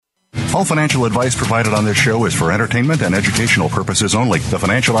All financial advice provided on this show is for entertainment and educational purposes only. The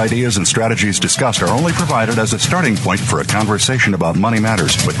financial ideas and strategies discussed are only provided as a starting point for a conversation about money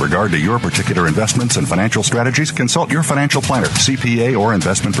matters. With regard to your particular investments and financial strategies, consult your financial planner, CPA, or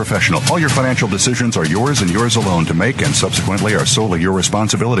investment professional. All your financial decisions are yours and yours alone to make, and subsequently are solely your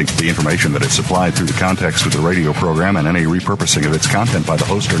responsibility. The information that is supplied through the context of the radio program and any repurposing of its content by the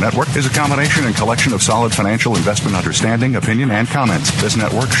host or network is a combination and collection of solid financial investment understanding, opinion, and comments. This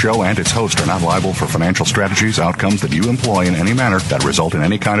network, show, and its host are not liable for financial strategies, outcomes that you employ in any manner that result in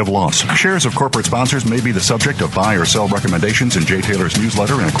any kind of loss. Shares of corporate sponsors may be the subject of buy or sell recommendations in Jay Taylor's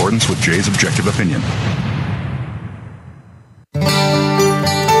newsletter in accordance with Jay's objective opinion.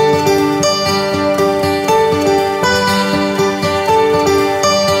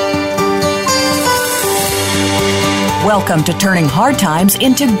 Welcome to Turning Hard Times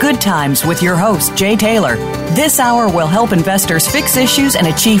into Good Times with your host, Jay Taylor. This hour will help investors fix issues and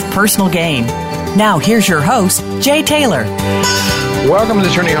achieve personal gain. Now, here's your host, Jay Taylor. Welcome to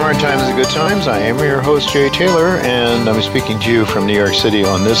Turning Hard Times into Good Times. I am your host, Jay Taylor, and I'm speaking to you from New York City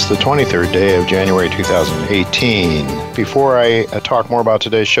on this, the 23rd day of January 2018. Before I talk more about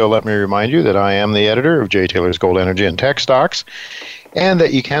today's show, let me remind you that I am the editor of Jay Taylor's Gold, Energy, and Tech Stocks, and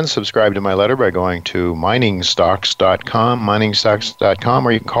that you can subscribe to my letter by going to miningstocks.com,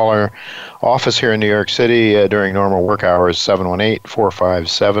 or you can call our office here in New York City during normal work hours,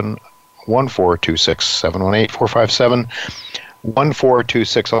 718-457-1426,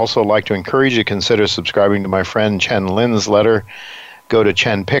 718-457-1426. Also, I'd like to encourage you to consider subscribing to my friend Chen Lin's letter. Go to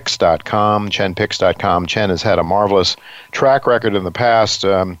chenpicks.com, chenpicks.com. Chen has had a marvelous track record in the past.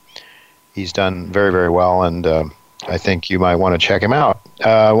 He's done very, very well, and I think you might want to check him out.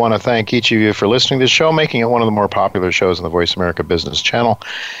 I want to thank each of you for listening to the show, making it one of the more popular shows on the Voice America Business Channel.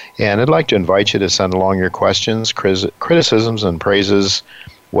 And I'd like to invite you to send along your questions, criticisms, and praises,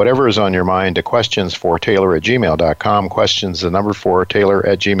 whatever is on your mind, to questions4taylor@gmail.com,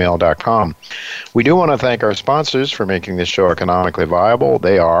 questions4taylor@gmail.com. We do want to thank our sponsors for making this show economically viable.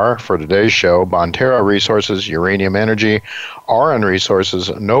 They are, for today's show, Bonterra Resources, Uranium Energy, Auryn Resources,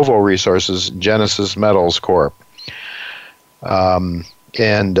 Novo Resources, Genesis Metals Corp.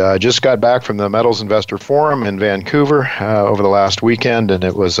 Just got back from the Metals Investor Forum in Vancouver over the last weekend, and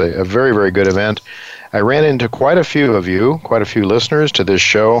it was a very, very good event. I ran into quite a few of you, quite a few listeners to this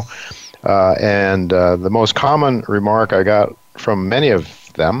show, and the most common remark I got from many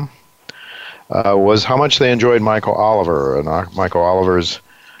of them was how much they enjoyed Michael Oliver, and Michael Oliver's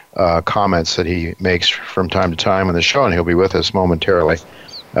comments that he makes from time to time on the show, and he'll be with us momentarily.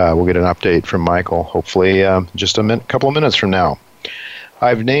 We'll get an update from Michael, hopefully just a couple of minutes from now.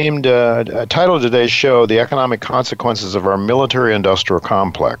 I've named a title of today's show, The Economic Consequences of Our Military-Industrial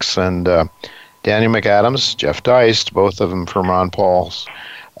Complex. And Daniel McAdams, Jeff Deist, both of them from Ron Paul's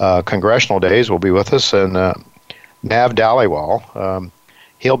congressional days, will be with us. And Nav Dhaliwal,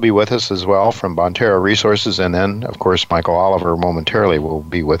 he'll be with us as well from Bonterra Resources. And then, of course, Michael Oliver momentarily will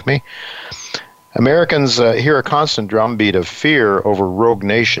be with me. Americans hear a constant drumbeat of fear over rogue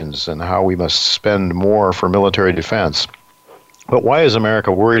nations and how we must spend more for military defense. But why is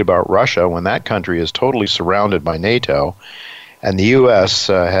America worried about Russia when that country is totally surrounded by NATO, and the U.S.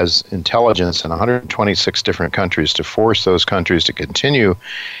 has intelligence in 126 different countries to force those countries to continue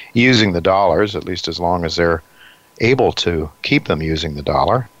using the dollars, at least as long as they're able to keep them using the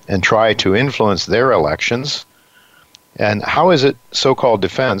dollar, and try to influence their elections? And how is it so-called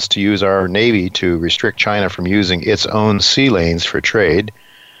defense to use our Navy to restrict China from using its own sea lanes for trade?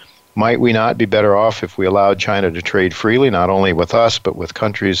 Might we not be better off if we allowed China to trade freely, not only with us, but with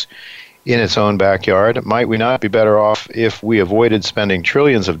countries in its own backyard? Might we not be better off if we avoided spending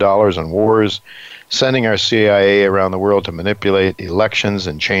trillions of dollars on wars, sending our CIA around the world to manipulate elections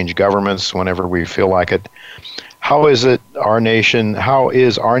and change governments whenever we feel like it? How is our nation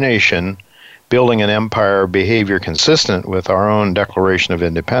building an empire behavior consistent with our own Declaration of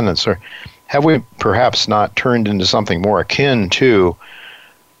Independence? Or have we perhaps not turned into something more akin to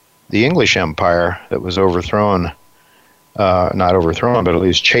the English Empire that was overthrown, not overthrown, but at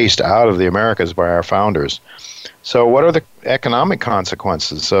least chased out of the Americas by our founders? So what are the economic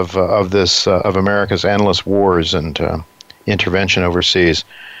consequences of America's endless wars and intervention overseas?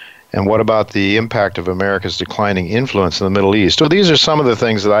 And what about the impact of America's declining influence in the Middle East? So these are some of the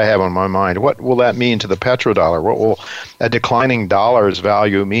things that I have on my mind. What will that mean to the petrodollar? What will a declining dollar's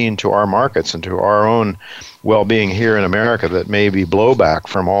value mean to our markets and to our own well-being here in America that may be blowback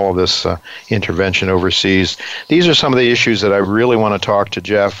from all of this intervention overseas? These are some of the issues that I really want to talk to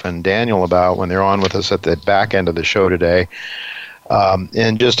Jeff and Daniel about when they're on with us at the back end of the show today.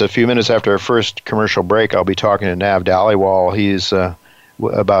 In just a few minutes after our first commercial break, I'll be talking to Nav Dhaliwal. He's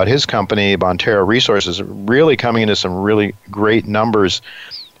about his company, Bonterra Resources, really coming into some really great numbers,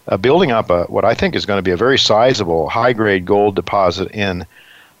 building up what I think is going to be a very sizable high-grade gold deposit in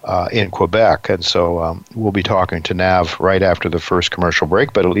Quebec. And so we'll be talking to Nav right after the first commercial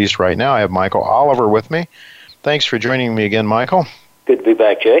break. But at least right now I have Michael Oliver with me. Thanks for joining me again, Michael. Good to be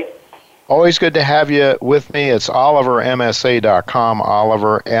back, Jay. Always good to have you with me. It's OliverMSA.com,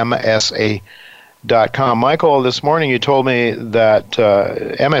 OliverMSA.com. Michael, this morning you told me that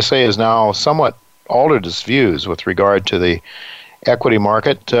MSA has now somewhat altered its views with regard to the equity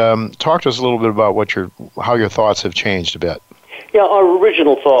market. Talk to us a little bit about how your thoughts have changed a bit. Yeah, our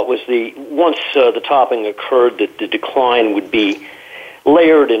original thought was once the topping occurred, that the decline would be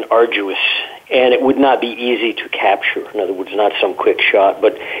layered and arduous, and it would not be easy to capture. In other words, not some quick shot.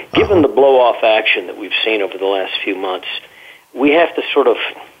 But given the blow-off action that we've seen over the last few months, we have to sort of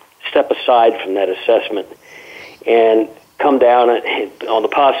step aside from that assessment and come down on the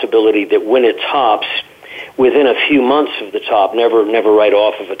possibility that when it tops, within a few months of the top, never right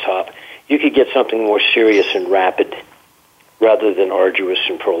off of a top, you could get something more serious and rapid rather than arduous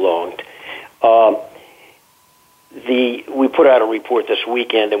and prolonged. We put out a report this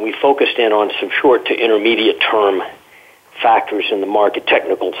weekend, and we focused in on some short to intermediate term factors in the market,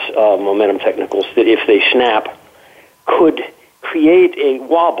 technicals, momentum technicals, that if they snap, could create a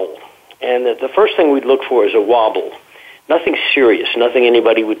wobble. And the first thing we'd look for is a wobble. Nothing serious, nothing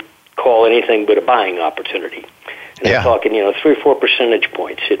anybody would call anything but a buying opportunity. And I'm talking, 3 or 4 percentage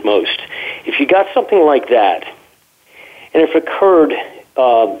points at most. If you got something like that, and if it occurred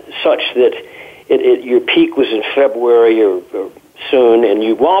such that your peak was in February or soon, and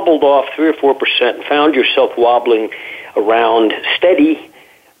you wobbled off 3 or 4% and found yourself wobbling around steady,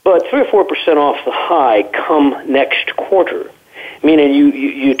 but 3 or 4% off the high come next quarter, meaning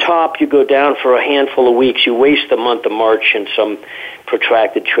you top, you go down for a handful of weeks, you waste the month of March in some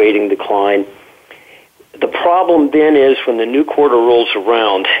protracted trading decline. The problem then is when the new quarter rolls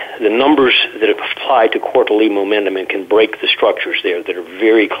around, the numbers that apply to quarterly momentum and can break the structures there that are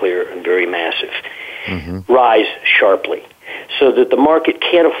very clear and very massive rise sharply, so that the market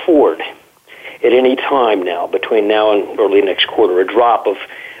can't afford at any time now, between now and early next quarter, a drop of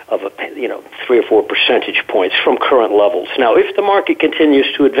 3 or 4 percentage points from current levels. Now, if the market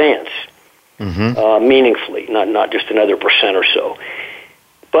continues to advance meaningfully, not just another percent or so,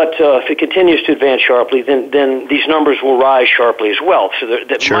 but if it continues to advance sharply, then these numbers will rise sharply as well. So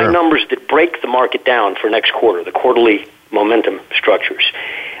my numbers that break the market down for next quarter, the quarterly momentum structures,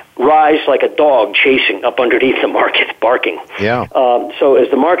 rise like a dog chasing up underneath the market, barking. Yeah. So as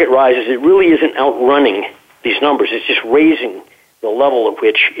the market rises, it really isn't outrunning these numbers. It's just raising the level at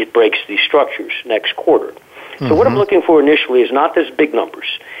which it breaks these structures next quarter. So what I'm looking for initially is not those big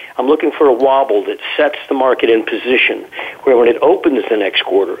numbers. I'm looking for a wobble that sets the market in position where when it opens the next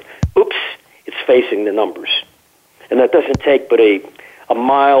quarter, it's facing the numbers. And that doesn't take but a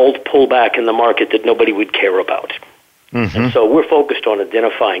mild pullback in the market that nobody would care about. And so we're focused on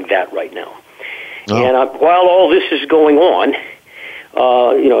identifying that right now. And while all this is going on,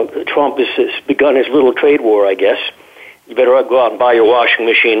 Trump has begun his little trade war, I guess. You better go out and buy your washing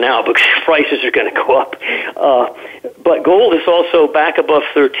machine now because prices are going to go up. But gold is also back above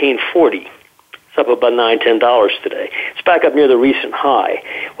 $13.40. It's up about $9-10 today. It's back up near the recent high.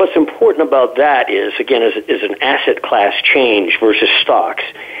 What's important about that is, again, is an asset class change versus stocks.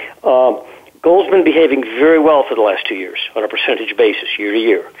 Gold's been behaving very well for the last 2 years on a percentage basis, year to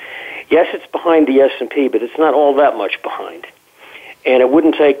year. Yes, it's behind the S&P, but it's not all that much behind. And it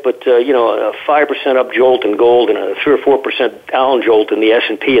wouldn't take but a 5% up jolt in gold and a 3 or 4% down jolt in the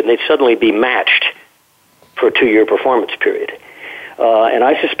S&P, and they'd suddenly be matched for a 2-year performance period. And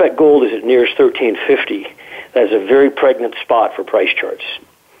I suspect gold is at near $13.50. That's a very pregnant spot for price charts.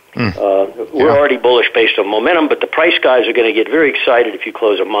 We're already bullish based on momentum, but the price guys are going to get very excited if you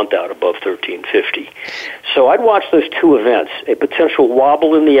close a month out above $13.50. So I'd watch those two events: a potential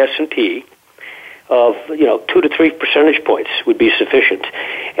wobble in the S&P of 2 to 3 percentage points would be sufficient.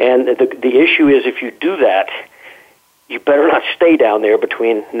 And the issue is, if you do that, you better not stay down there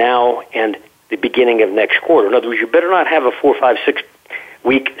between now and the beginning of next quarter. In other words, you better not have a 4, 5, 6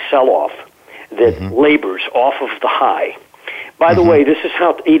 week sell-off that labors off of the high. By the way, this is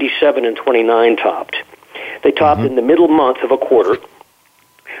how 87 and 29 topped. They topped in the middle month of a quarter.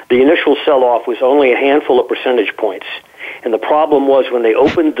 The initial sell-off was only a handful of percentage points. And the problem was when they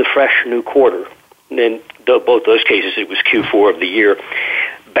opened the fresh new quarter, and in both those cases it was Q4 of the year,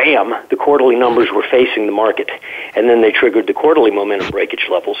 bam, the quarterly numbers were facing the market. And then they triggered the quarterly momentum breakage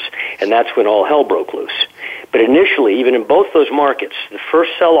levels, and that's when all hell broke loose. But initially, even in both those markets, the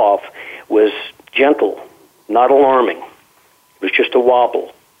first sell-off was gentle, not alarming. It was just a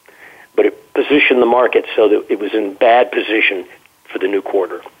wobble. But it positioned the market so that it was in bad position for the new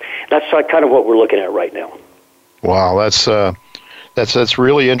quarter. That's kind of what we're looking at right now. Wow, that's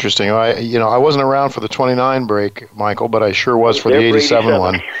really interesting. I wasn't around for the 29 break, Michael, but I sure was for the 87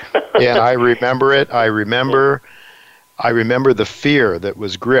 one. And I remember it. I remember the fear that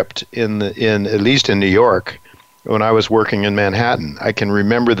was gripped in at least in New York when I was working in Manhattan. I can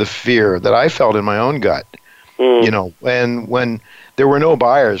remember the fear that I felt in my own gut. And when there were no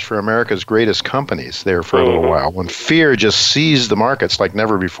buyers for America's greatest companies there for a little while, when fear just seized the markets like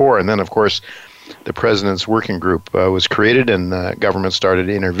never before. And then, of course, the president's working group was created, and the government started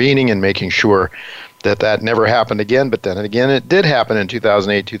intervening and making sure that never happened again. But then again, it did happen in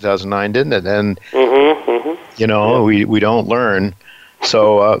 2008, 2009, didn't it? And, we don't learn.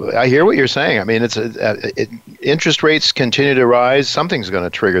 So I hear what you're saying. I mean, interest rates continue to rise. Something's going to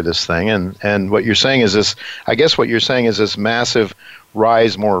trigger this thing. And what you're saying is this, I guess what you're saying is this massive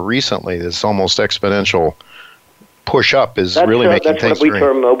rise more recently, this almost exponential push up is really making things. That's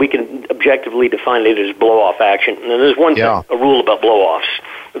what we can objectively define it as blow-off action. And there's one thing, a rule about blow-offs.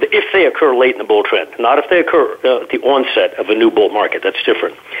 If they occur late in the bull trend, not if they occur at the onset of a new bull market, that's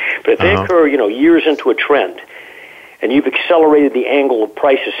different. But if they occur, years into a trend, and you've accelerated the angle of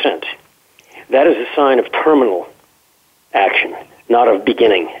price ascent, that is a sign of terminal action, not of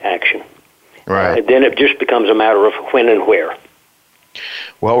beginning action. Right. And then it just becomes a matter of when and where.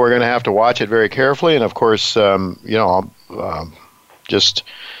 Well, we're going to have to watch it very carefully, and of course, just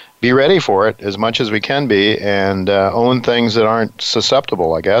be ready for it as much as we can be, and own things that aren't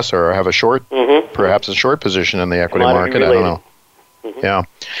susceptible, I guess, or have perhaps a short position in the equity market. I don't know. Yeah.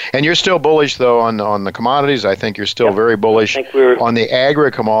 And you're still bullish, though, on the commodities. I think you're still very bullish on the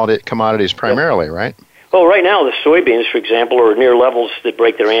agri-commodities primarily, right? Well, right now, the soybeans, for example, are near levels that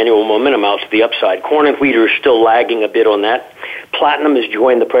break their annual momentum out to the upside. Corn and wheat are still lagging a bit on that. Platinum has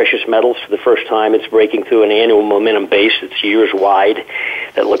joined the precious metals for the first time. It's breaking through an annual momentum base that's years wide.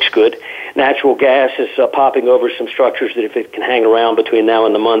 That looks good. Natural gas is popping over some structures that if it can hang around between now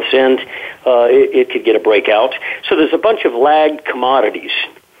and the month's end, it could get a breakout. So there's a bunch of lagged commodities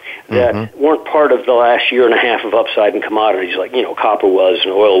that weren't part of the last year and a half of upside in commodities, like copper was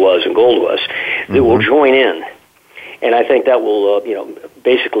and oil was and gold was, that will join in. And I think that will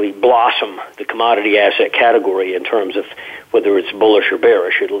basically blossom the commodity asset category in terms of whether it's bullish or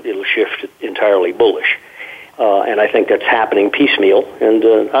bearish. It'll shift entirely bullish. And I think that's happening piecemeal,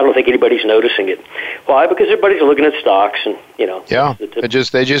 and I don't think anybody's noticing it. Why? Because everybody's looking at stocks, and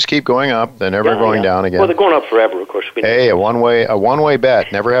they just keep going up. They're never going down again. Well, they're going up forever, of course. Hey, a one way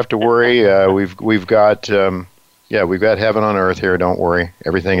bet. Never have to worry. We've got heaven on earth here. Don't worry,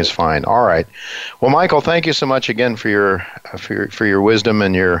 everything is fine. All right. Well, Michael, thank you so much again for your wisdom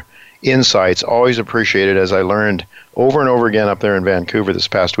and your insights. Always appreciated, as I learned over and over again up there in Vancouver this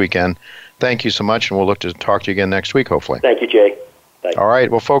past weekend. Thank you so much, and we'll look to talk to you again next week, hopefully. Thank you, Jay. Bye. All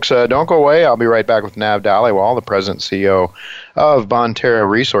right. Well, folks, don't go away. I'll be right back with Nav Dhaliwal, the president and CEO of Bonterra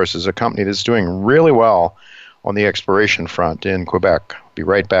Resources, a company that's doing really well on the exploration front in Quebec. Be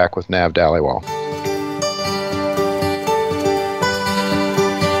right back with Nav Dhaliwal.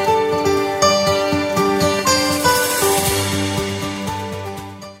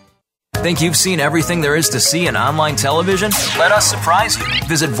 Think you've seen everything there is to see in online television? Let us surprise you.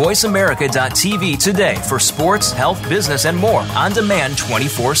 Visit voiceamerica.tv today for sports, health, business, and more on demand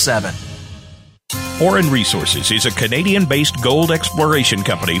 24/7. Orin Resources is a Canadian-based gold exploration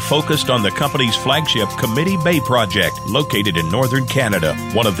company focused on the company's flagship Committee Bay project, located in northern Canada,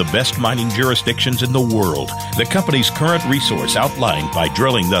 one of the best mining jurisdictions in the world. The company's current resource outlined by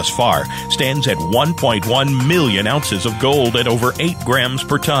drilling thus far stands at 1.1 million ounces of gold at over 8 grams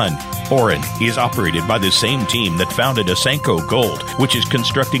per ton. Orin is operated by the same team that founded Asanko Gold, which is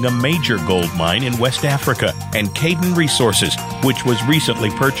constructing a major gold mine in West Africa, and Caden Resources, which was recently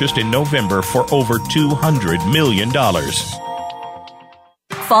purchased in November for over $200 million.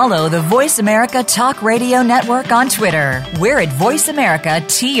 Follow the Voice America Talk Radio Network on Twitter. We're at Voice America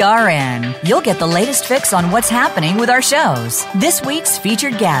TRN. You'll get the latest fix on what's happening with our shows, this week's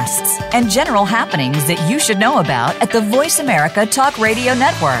featured guests, and general happenings that you should know about at the Voice America Talk Radio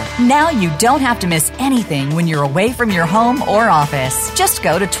Network. Now you don't have to miss anything when you're away from your home or office. Just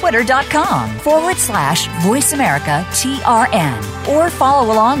go to twitter.com/Voice America TRN or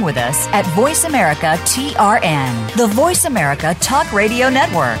follow along with us at Voice America TRN, the Voice America Talk Radio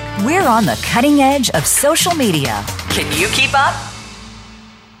Network. We're on the cutting edge of social media. Can you keep up?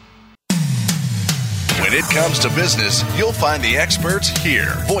 When it comes to business, you'll find the experts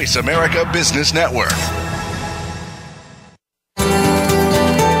here. Voice America Business Network.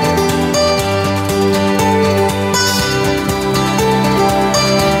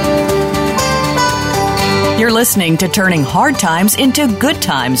 You're listening to Turning Hard Times into Good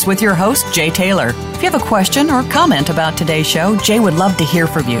Times with your host, Jay Taylor. If you have a question or comment about today's show, Jay would love to hear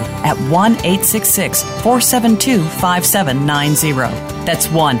from you at 1-866-472-5790. That's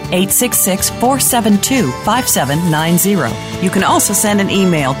 1-866-472-5790. You can also send an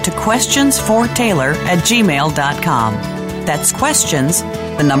email to questionsfortaylor@gmail.com. That's questions,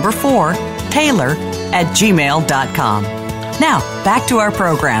 the number 4, Taylor@gmail.com. Now, back to our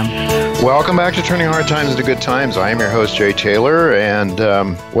program. Welcome back to Turning Hard Times into Good Times. I am your host, Jay Taylor, and,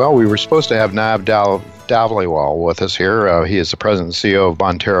 we were supposed to have Nav Dhaliwal with us here. He is the president and CEO of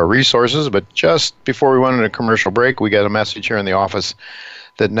Bonterra Resources, but just before we went into a commercial break, we got a message here in the office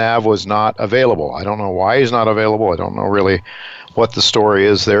that Nav was not available. I don't know why he's not available. I don't know really what the story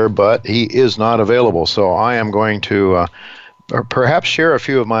is there, but he is not available. So I am going to perhaps share a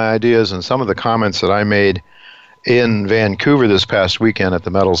few of my ideas and some of the comments that I made in Vancouver this past weekend at the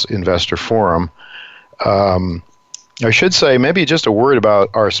Metals Investor Forum. I should say maybe just a word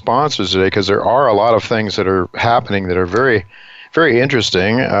about our sponsors today, because there are a lot of things that are happening that are very, very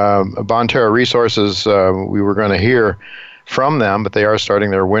interesting. Bonterra Resources, we were going to hear from them, but they are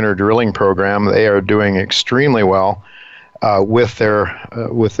starting their winter drilling program. They are doing extremely well with their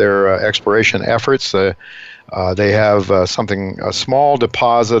exploration efforts. They have a small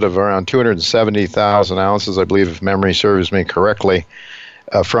deposit of around 270,000 ounces, I believe, if memory serves me correctly,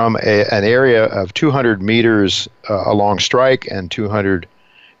 from an area of 200 meters along strike and 200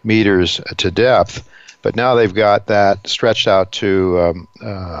 meters to depth. But now they've got that stretched out to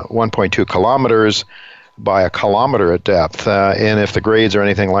 1.2 kilometers by a kilometer at depth. And if the grades are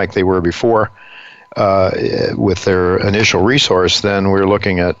anything like they were before, with their initial resource, then we're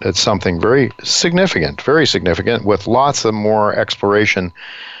looking at something very significant, with lots of more exploration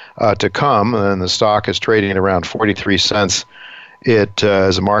to come. And the stock is trading at around 43 cents. It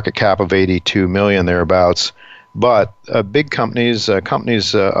has a market cap of 82 million thereabouts. But big companies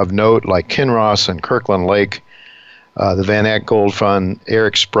of note like Kinross and Kirkland Lake, the Van Eck Gold Fund,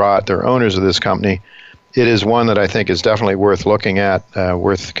 Eric Sprott, they're owners of this company. It is one that I think is definitely worth looking at,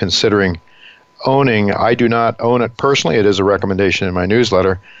 worth considering owning. I do not own it personally. It is a recommendation in my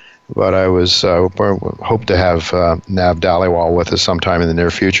newsletter, but I hope to have Nav Dhaliwal with us sometime in the near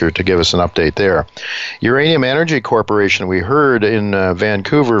future to give us an update there. Uranium Energy Corporation, we heard in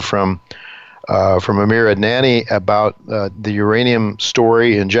Vancouver from Amir Adnani about the uranium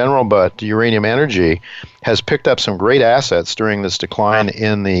story in general, but Uranium Energy has picked up some great assets during this decline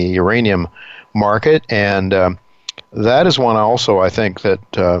in the uranium market, and that is one also, I think, that,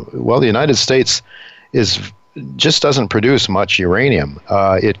 the United States just doesn't produce much uranium.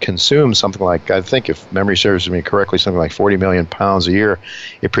 It consumes something like, I think if memory serves me correctly, something like 40 million pounds a year.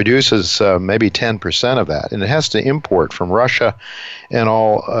 It produces maybe 10% of that, and it has to import from Russia and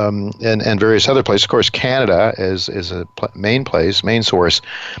all and various other places. Of course, Canada is a main source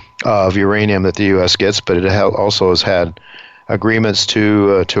of uranium that the U.S. gets, but it also has had agreements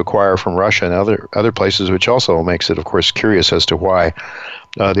to acquire from Russia and other places, which also makes it, of course, curious as to why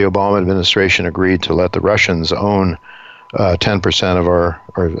the Obama administration agreed to let the Russians own 10% of or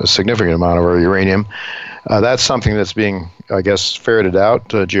a significant amount of our uranium. That's something that's being, I guess, ferreted out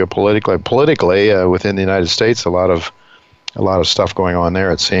geopolitically, politically within the United States. A lot of stuff going on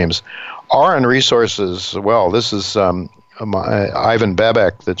there, it seems. Auryn Resources, well, this is Ivan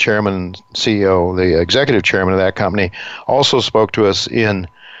Bebek, the chairman and CEO, the executive chairman of that company, also spoke to us in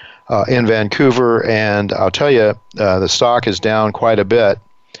Vancouver, and I'll tell you, the stock is down quite a bit,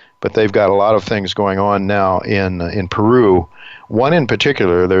 but they've got a lot of things going on now in Peru. One in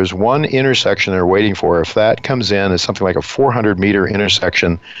particular, there's one intersection they're waiting for. If that comes in, it's something like a 400-meter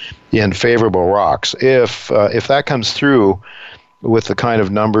intersection in favorable rocks. If that comes through with the kind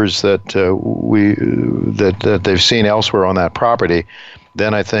of numbers that that they've seen elsewhere on that property,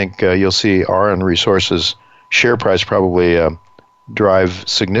 then I think you'll see Auryn Resources share price probably drive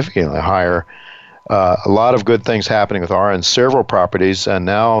significantly higher. A lot of good things happening with Auryn, several properties, and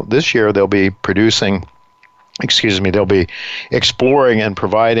now this year they'll be exploring and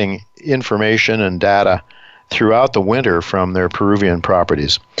providing information and data throughout the winter from their Peruvian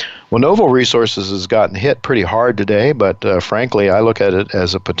properties. Well, Novo Resources has gotten hit pretty hard today, but frankly, I look at it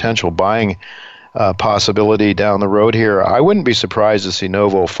as a potential buying possibility down the road here. I wouldn't be surprised to see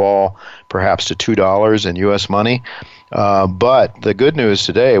Novo fall perhaps to $2 in U.S. money. But the good news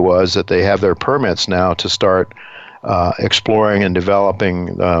today was that they have their permits now to start exploring and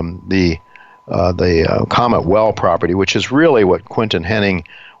developing the Comet Well property, which is really what Quinton Henning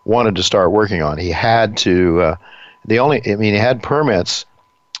wanted to start working on. He had to, he had permits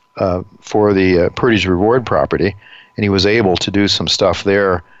for the Purdy's Reward property, and he was able to do some stuff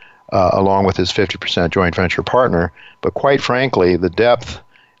there along with his 50% joint venture partner. But quite frankly, the depth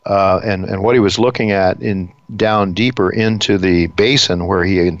and what he was looking at down deeper into the basin where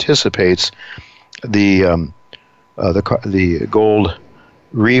he anticipates the gold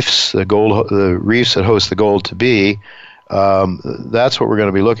reefs, the reefs that host the gold to be, that's what we're going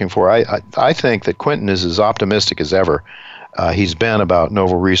to be looking for. I think that Quinton is as optimistic as ever he's been about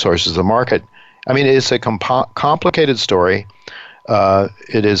Noble Resources. The market, I mean, it's a complicated story.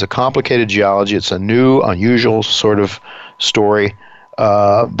 It is a complicated geology. It's a new, unusual sort of story,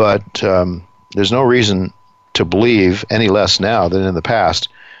 but there's no reason to believe any less now than in the past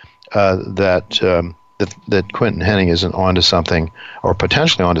that Quinton Henning isn't onto something, or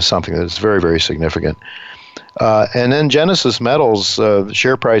potentially onto something that is very, very significant. And then Genesis Metals, the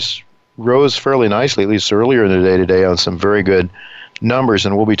share price rose fairly nicely, at least earlier in the day today, on some very good numbers,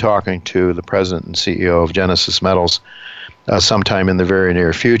 and we'll be talking to the president and CEO of Genesis Metals sometime in the very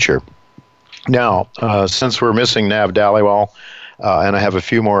near future. Now, since we're missing Nav Dhaliwal, and I have a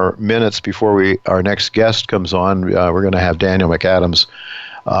few more minutes before our next guest comes on, we're going to have Daniel McAdams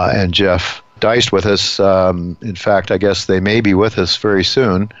and Jeff Deist with us. In fact, I guess they may be with us very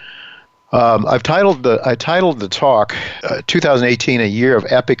soon. I titled the talk 2018 a year of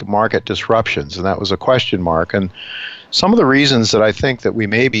epic market disruptions, and that was a question mark. And some of the reasons that I think that we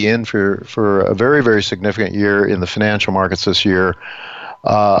may be in for a very, very significant year in the financial markets this year,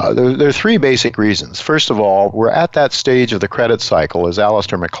 there are three basic reasons. First of all, we're at that stage of the credit cycle, as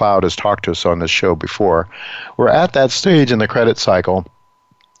Alistair McLeod has talked to us on this show before. We're at that stage in the credit cycle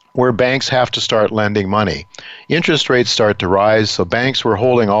where banks have to start lending money. Interest rates start to rise, so banks were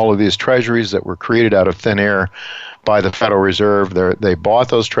holding all of these treasuries that were created out of thin air by the Federal Reserve. They bought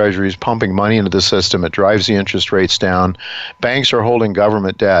those treasuries, pumping money into the system. It drives the interest rates down. Banks are holding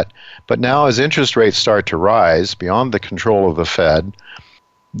government debt. But now as interest rates start to rise beyond the control of the Fed,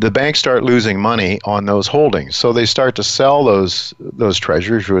 the banks start losing money on those holdings. So they start to sell those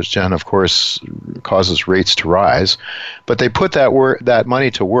treasuries, which then, of course, causes rates to rise. But they put that money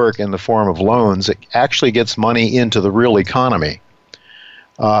to work in the form of loans. It actually gets money into the real economy.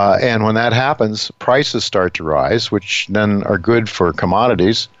 And when that happens, prices start to rise, which then are good for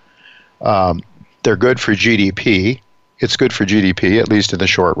commodities. They're good for GDP. It's good for GDP, at least in the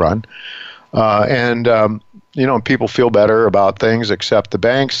short run. People feel better about things, except the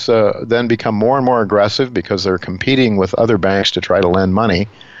banks then become more and more aggressive because they're competing with other banks to try to lend money,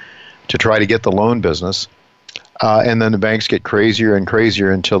 to try to get the loan business. And then the banks get crazier and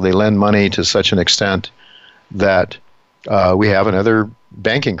crazier until they lend money to such an extent that we have another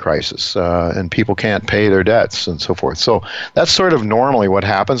banking crisis and people can't pay their debts and so forth. So that's sort of normally what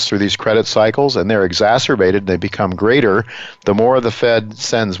happens through these credit cycles, and they're exacerbated. They become greater the more the Fed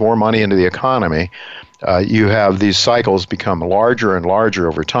sends more money into the economy. You have these cycles become larger and larger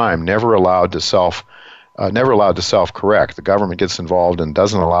over time, never allowed to self-correct. The government gets involved and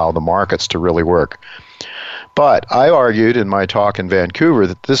doesn't allow the markets to really work. But I argued in my talk in Vancouver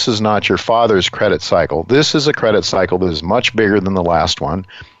that this is not your father's credit cycle. This is a credit cycle that is much bigger than the last one.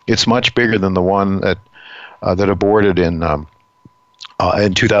 It's much bigger than the one that aborted in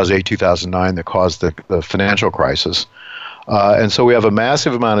 2008, 2009 that caused the financial crisis. And so we have a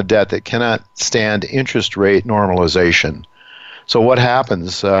massive amount of debt that cannot stand interest rate normalization. So what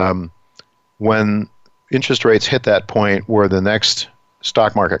happens when interest rates hit that point where the next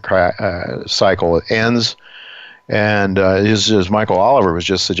stock market cycle ends? And as Michael Oliver was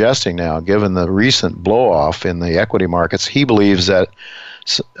just suggesting now, given the recent blow-off in the equity markets, he believes that,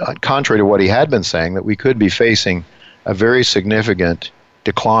 contrary to what he had been saying, that we could be facing a very significant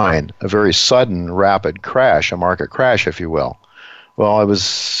decline, a very sudden, rapid crash, a market crash, if you will. Well, I was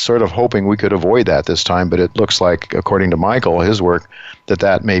sort of hoping we could avoid that this time, but it looks like, according to Michael, his work,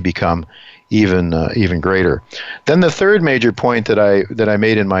 that may become even greater. Then the third major point that I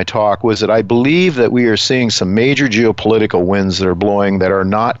made in my talk was that I believe that we are seeing some major geopolitical winds that are blowing that are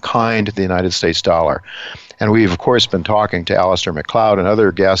not kind to the United States dollar. And we've, of course, been talking to Alistair McLeod and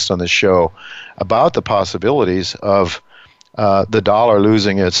other guests on this show about the possibilities of the dollar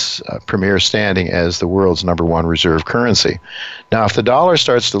losing its premier standing as the world's number one reserve currency. Now, if the dollar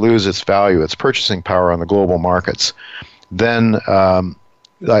starts to lose its value, its purchasing power on the global markets, then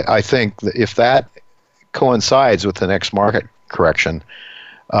I think that if that coincides with the next market correction,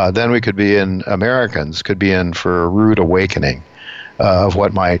 then Americans could be in for a rude awakening of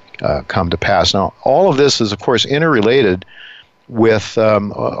what might come to pass. Now, all of this is, of course, interrelated with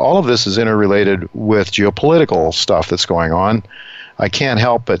geopolitical stuff that's going on. I can't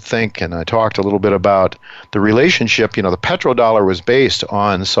help but think, and I talked a little bit about the relationship. The petrodollar was based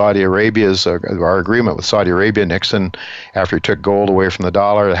on Saudi Arabia's, our agreement with Saudi Arabia. Nixon, after he took gold away from the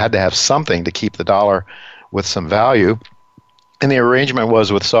dollar, had to have something to keep the dollar with some value. And the arrangement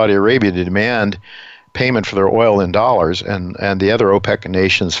was with Saudi Arabia to demand payment for their oil in dollars, and the other OPEC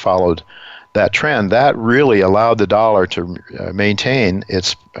nations followed that trend. That really allowed the dollar to maintain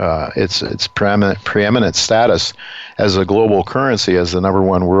its preeminent status as a global currency, as the number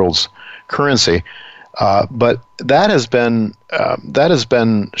one world's currency. But that has been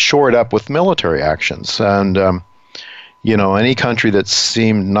shored up with military actions, and any country that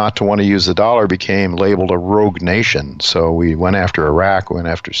seemed not to want to use the dollar became labeled a rogue nation. So we went after Iraq, we went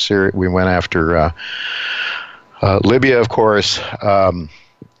after Syria, we went after Libya, of course.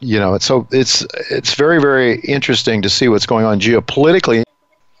 So it's very, very interesting to see what's going on geopolitically.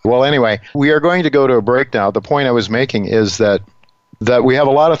 Well, anyway, we are going to go to a break now. The point I was making is that we have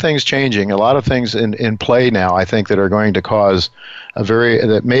a lot of things changing, a lot of things in play now, I think, that are going to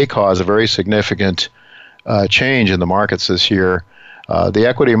may cause a very significant change in the markets this year.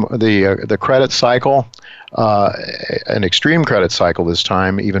 The credit cycle, an extreme credit cycle this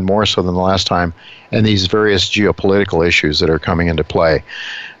time, even more so than the last time, and these various geopolitical issues that are coming into play.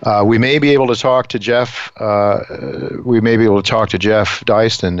 We may be able to talk to Jeff. Jeff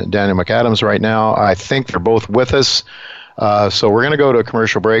Deist and Daniel McAdams right now. I think they're both with us. So we're going to go to a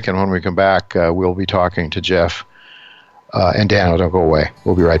commercial break, and when we come back, we'll be talking to Jeff and Daniel. Don't go away.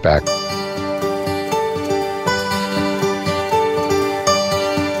 We'll be right back.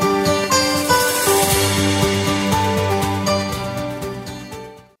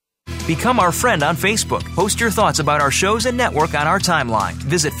 Become our friend on Facebook. Post your thoughts about our shows and network on our timeline.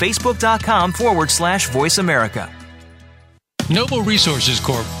 Visit Facebook.com/Voice America. Noble Resources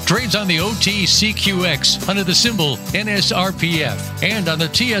Corp. trades on the OTCQX under the symbol NSRPF and on the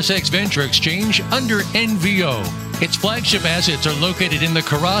TSX Venture Exchange under NVO. Its flagship assets are located in the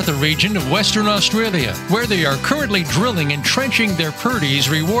Karratha region of Western Australia, where they are currently drilling and trenching their Purdy's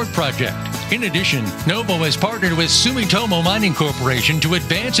Reward project. In addition, Noble has partnered with Sumitomo Mining Corporation to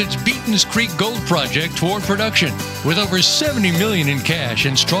advance its Beaton's Creek Gold project toward production. With over $70 million in cash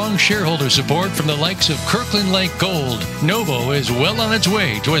and strong shareholder support from the likes of Kirkland Lake Gold, Noble is well on its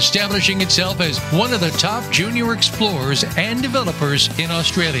way to establishing itself as one of the top junior explorers and developers in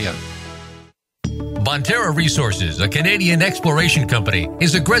Australia. Bonterra Resources, a Canadian exploration company,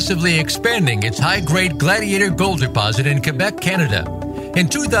 is aggressively expanding its high-grade Gladiator gold deposit in Quebec, Canada. In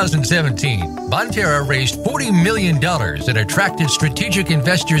 2017, Bonterra raised $40 million and attracted strategic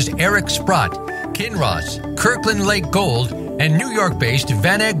investors Eric Sprott, Kinross, Kirkland Lake Gold, and New York-based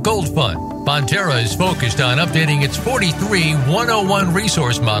Van Eck Gold Fund. Bonterra is focused on updating its 43-101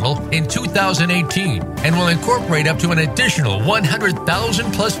 resource model in 2018 and will incorporate up to an additional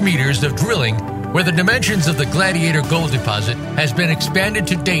 100,000-plus meters of drilling, where the dimensions of the Gladiator gold deposit has been expanded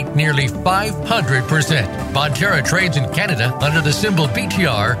to date nearly 500%. Bonterra trades in Canada under the symbol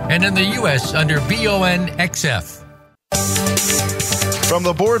BTR and in the U.S. under BONXF. From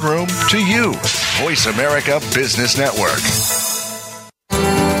the boardroom to you, Voice America Business Network.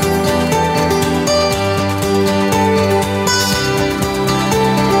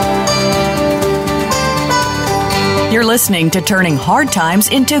 You're listening to Turning Hard Times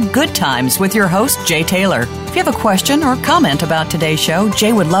into Good Times with your host, Jay Taylor. If you have a question or comment about today's show,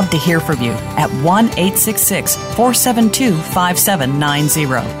 Jay would love to hear from you at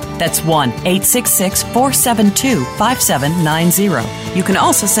 1-866-472-5790. That's 1-866-472-5790. You can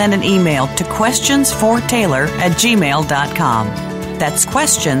also send an email to questionsfortaylor@gmail.com. That's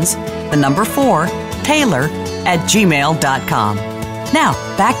questions, the number 4, Taylor@gmail.com. Now,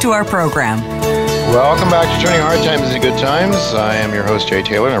 back to our program. Welcome back to Turning Hard Times into Good Times. I am your host, Jay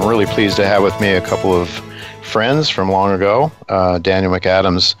Taylor, and I'm really pleased to have with me a couple of friends from long ago, Daniel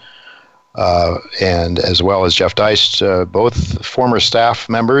McAdams and as well as Jeff Deist, both former staff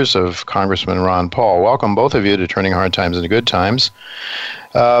members of Congressman Ron Paul. Welcome, both of you, to Turning Hard Times into Good Times.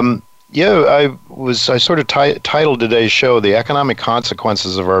 I sort of titled today's show, The Economic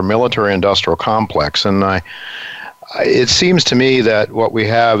Consequences of Our Military-Industrial Complex, and it seems to me that what we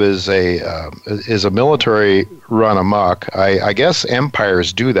have is a military run amok. I guess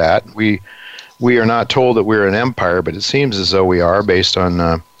empires do that. We are not told that we're an empire, but it seems as though we are, based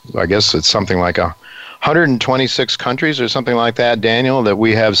on I guess it's something like 126 countries or something like that. Daniel, that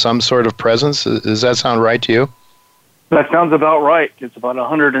we have some sort of presence. Does that sound right to you? That sounds about right. It's about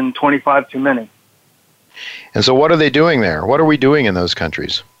 125 too many. And so, what are they doing there? What are we doing in those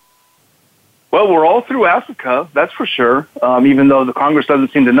countries? Well, we're all through Africa, that's for sure, even though the Congress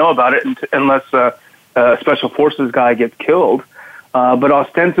doesn't seem to know about it unless a Special Forces guy gets killed. but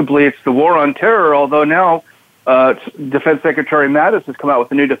ostensibly it's the war on terror, although now Defense Secretary Mattis has come out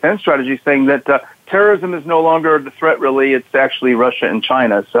with a new defense strategy saying that terrorism is no longer the threat, really. It's actually Russia and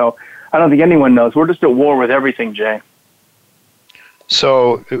China. So I don't think anyone knows. We're just at war with everything, Jay.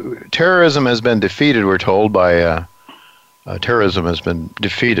 So terrorism has been defeated, we're told, by terrorism has been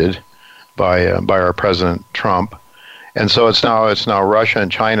defeated by our President Trump. And so it's now Russia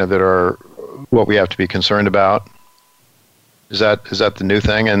and China that are what we have to be concerned about. Is that the new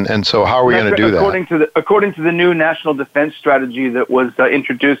thing? And so how are we going to do that? According to the new national defense strategy that was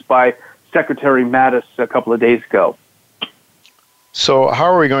introduced by Secretary Mattis a couple of days ago. So how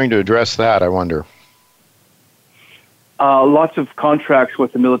are we going to address that, I wonder? Lots of contracts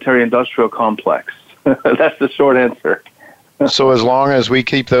with the military-industrial complex. That's the short answer. So as long as we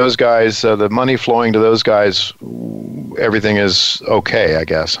keep those guys, the money flowing to those guys, everything is okay, I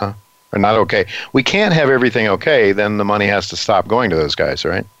guess, huh? Or not okay. We can't have everything okay, then the money has to stop going to those guys,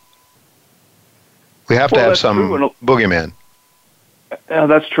 right? We have to have some boogeyman.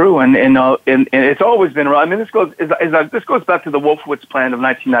 That's true, and it's always been around. I mean, this goes back to the Wolfowitz Plan of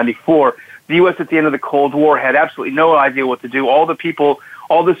 1994. The U.S. at the end of the Cold War had absolutely no idea what to do. All the people,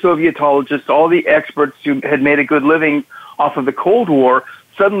 all the Sovietologists, all the experts who had made a good living off of the Cold War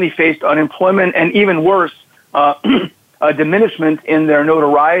suddenly faced unemployment and, even worse, a diminishment in their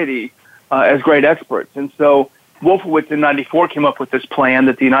notoriety as great experts. And so Wolfowitz in 94 came up with this plan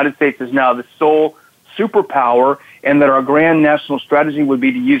that the United States is now the sole superpower and that our grand national strategy would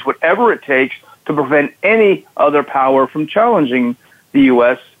be to use whatever it takes to prevent any other power from challenging the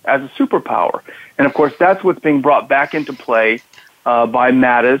U.S. as a superpower. And, of course, that's what's being brought back into play by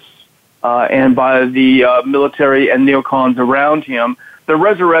Mattis and by the military and neocons around him. They're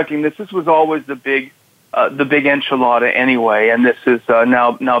resurrecting this. This was always the big enchilada anyway, and this is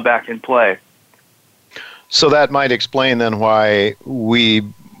now back in play. So that might explain then why we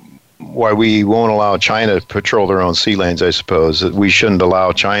won't allow China to patrol their own sea lanes, I suppose. That we shouldn't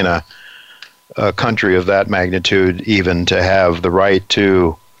allow China, a country of that magnitude, even to have the right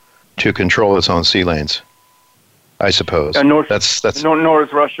to control its own sea lanes, I suppose. And nor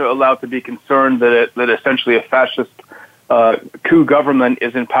is Russia allowed to be concerned that essentially a fascist coup government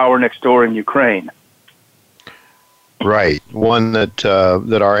is in power next door in Ukraine. Right, one that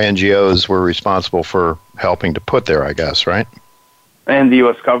our NGOs were responsible for helping to put there, I guess, right? And the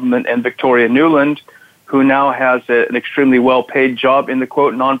U.S. government and Victoria Nuland, who now has an extremely well-paid job in the,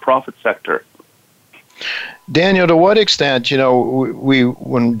 quote, nonprofit sector. Daniel, to what extent,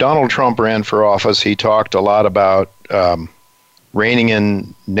 when Donald Trump ran for office, he talked a lot about reining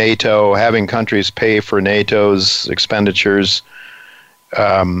in NATO, having countries pay for NATO's expenditures.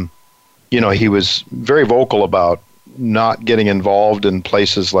 He was very vocal about not getting involved in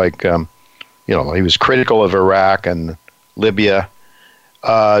places like, he was critical of Iraq and Libya.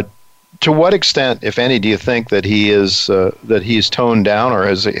 To what extent, if any, do you think that he's toned down, or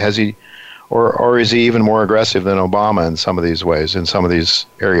has he, or is he even more aggressive than Obama in some of these ways, in some of these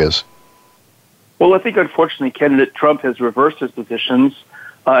areas? Well, I think unfortunately, candidate Trump has reversed his positions,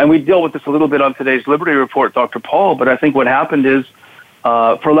 and we deal with this a little bit on today's Liberty Report, Dr. Paul. But I think what happened is,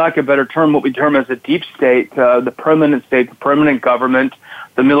 for lack of a better term, what we term as a deep state, the permanent state, the permanent government,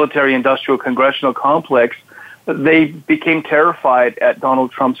 the military-industrial congressional complex, they became terrified at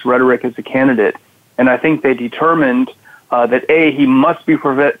Donald Trump's rhetoric as a candidate. And I think they determined that, A, he must be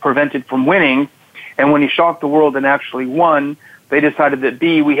prevented from winning, and when he shocked the world and actually won, they decided that,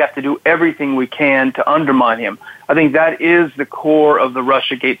 B, we have to do everything we can to undermine him. I think that is the core of the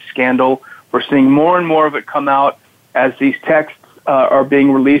Russiagate scandal. We're seeing more and more of it come out as these texts are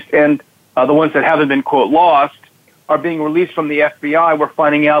being released, and the ones that haven't been, quote, lost are being released from the FBI. We're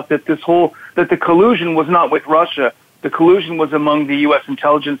finding out that that the collusion was not with Russia. The collusion was among the U.S.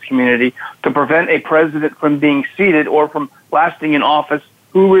 intelligence community to prevent a president from being seated or from lasting in office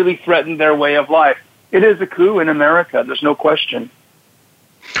who really threatened their way of life. It is a coup in America. There's no question.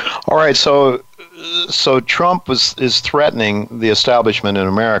 All right, so Trump is threatening the establishment in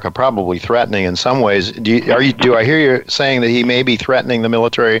America, probably threatening in some ways. Do I hear you saying that he may be threatening the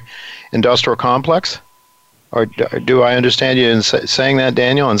military-industrial complex? Or do I understand you in saying that,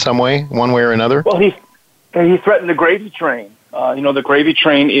 Daniel, in some way, one way or another? Well, he threatened the gravy train. The gravy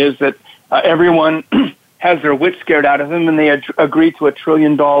train is that everyone has their wits scared out of them, and they agree to $1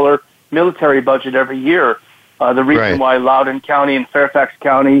 trillion military budget every year. The reason why Loudoun County and Fairfax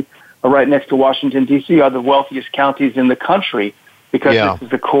County are right next to Washington, D.C., are the wealthiest counties in the country, because this is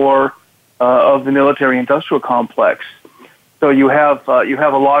the core of the military-industrial complex. So you have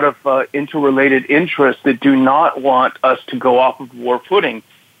a lot of interrelated interests that do not want us to go off of war footing.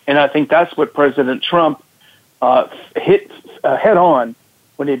 And I think that's what President Trump hit head on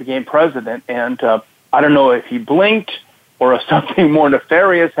when he became president. And I don't know if he blinked or if something more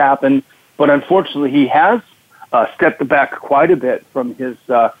nefarious happened, but unfortunately he has stepped back quite a bit from his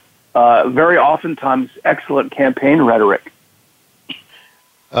very oftentimes excellent campaign rhetoric.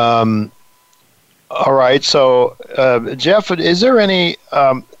 All right. So, Jeff, is there any...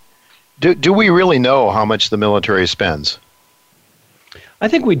 Do we really know how much the military spends? I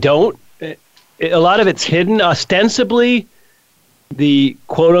think we don't. A lot of it's hidden. Ostensibly, the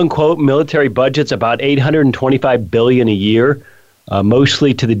quote-unquote military budget's about $825 billion a year,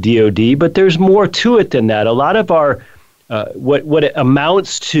 mostly to the DoD. But there's more to it than that. A lot of our what it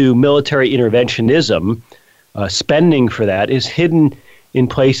amounts to military interventionism, spending for that, is hidden in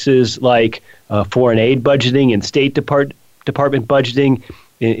places like foreign aid budgeting and State Department budgeting,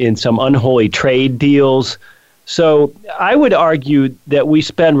 in some unholy trade deals. So I would argue that we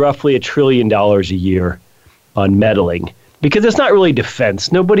spend roughly $1 trillion a year on meddling, because it's not really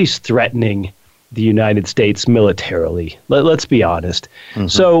defense. Nobody's threatening the United States militarily. Let's be honest. Mm-hmm.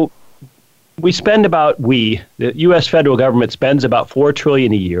 So we spend the U.S. federal government spends about $4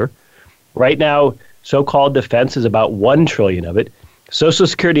 trillion a year. Right now, so-called defense is about $1 trillion of it. Social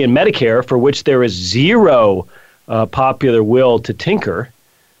Security and Medicare, for which there is zero popular will to tinker,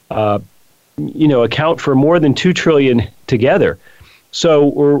 account for more than $2 trillion together. So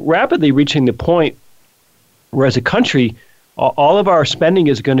we're rapidly reaching the point where, as a country, all of our spending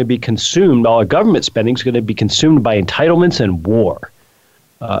is going to be consumed, all our government spending is going to be consumed by entitlements and war.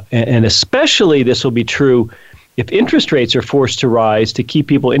 And especially this will be true if interest rates are forced to rise to keep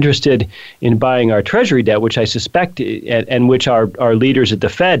people interested in buying our treasury debt, which I suspect, and which our leaders at the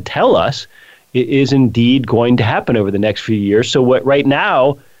Fed tell us, is indeed going to happen over the next few years. So what right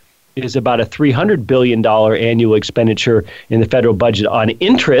now is about a $300 billion annual expenditure in the federal budget on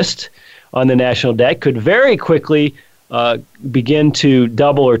interest on the national debt could very quickly begin to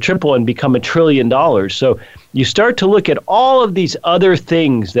double or triple and become $1 trillion. So you start to look at all of these other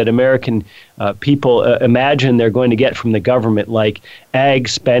things that American people imagine they're going to get from the government, like ag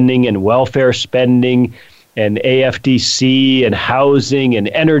spending and welfare spending and AFDC and housing and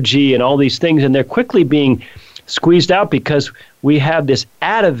energy and all these things, and they're quickly being squeezed out because we have this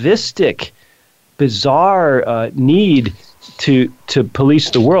atavistic, bizarre need to police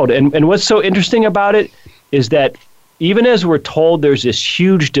the world. And what's so interesting about it is that even as we're told there's this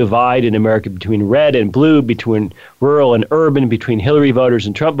huge divide in America between red and blue, between rural and urban, between Hillary voters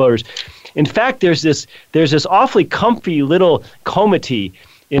and Trump voters, in fact, there's this awfully comfy little comity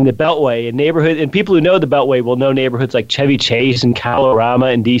in the Beltway and neighborhood, and people who know the Beltway will know neighborhoods like Chevy Chase and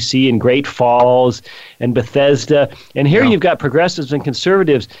Kalorama and D.C. and Great Falls and Bethesda. And here you've got progressives and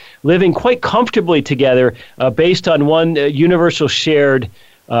conservatives living quite comfortably together based on one universal shared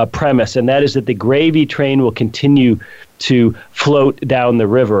premise, and that is that the gravy train will continue to float down the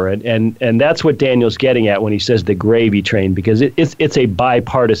river. And that's what Daniel's getting at when he says the gravy train, because it's a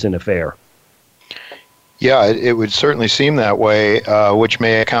bipartisan affair. Yeah, it would certainly seem that way, which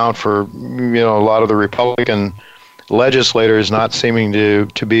may account for a lot of the Republican legislators not seeming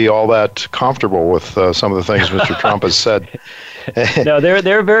to be all that comfortable with some of the things Mr. Trump has said. No,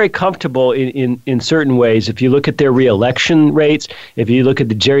 they're very comfortable in certain ways. If you look at their reelection rates, if you look at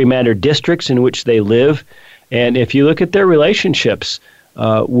the gerrymandered districts in which they live, and if you look at their relationships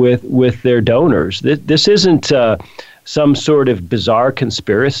with their donors, this isn't some sort of bizarre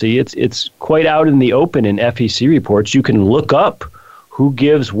conspiracy. It's quite out in the open in FEC reports. You can look up who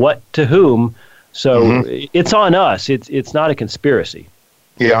gives what to whom. So it's on us. It's not a conspiracy.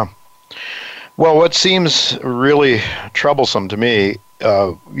 Yeah. Well, what seems really troublesome to me,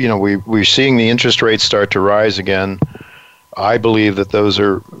 we're seeing the interest rates start to rise again. I believe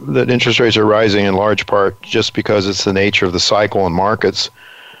that interest rates are rising in large part just because it's the nature of the cycle in markets.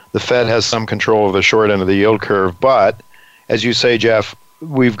 The Fed has some control of the short end of the yield curve, but as you say, Jeff,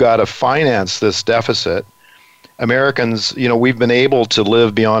 we've got to finance this deficit. Americans, we've been able to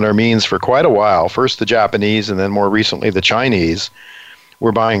live beyond our means for quite a while. First the Japanese, and then more recently the Chinese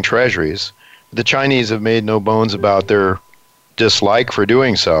were buying treasuries. The Chinese have made no bones about their dislike for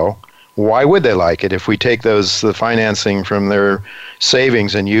doing so. Why would they like it if we take the financing from their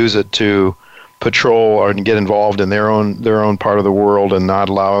savings and use it to patrol or get involved in their own part of the world and not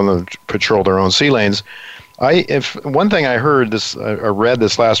allow them to patrol their own sea lanes? One thing I read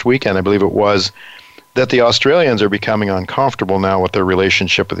this last weekend, I believe it was, that the Australians are becoming uncomfortable now with their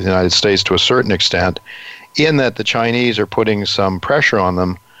relationship with the United States to a certain extent, in that the Chinese are putting some pressure on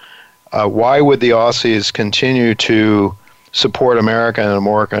them. Why would the Aussies continue to support America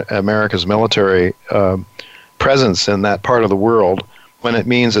and America's military presence in that part of the world when it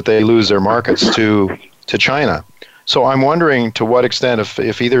means that they lose their markets to to China. So I'm wondering to what extent,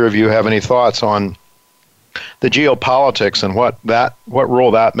 if either of you have any thoughts on the geopolitics and what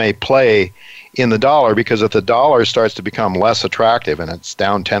role that may play in the dollar, because if the dollar starts to become less attractive, and it's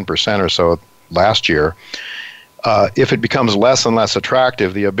down 10% or so last year, if it becomes less and less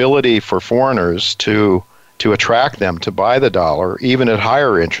attractive, the ability for foreigners to attract them to buy the dollar, even at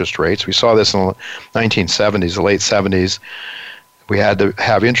higher interest rates. We saw this in the 1970s, the late 70s. We had to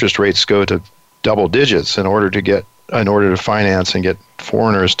have interest rates go to double digits in order to finance and get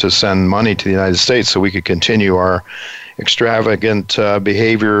foreigners to send money to the United States so we could continue our extravagant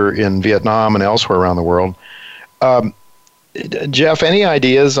behavior in Vietnam and elsewhere around the world. Jeff, any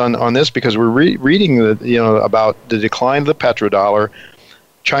ideas on this? Because we're reading about the decline of the petrodollar.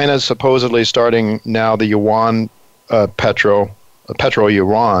 China's supposedly starting now the yuan petro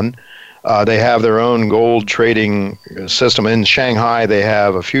yuan. They have their own gold trading system. In Shanghai, they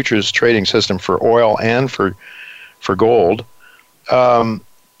have a futures trading system for oil and for gold.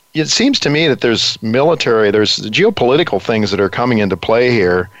 It seems to me that there's geopolitical things that are coming into play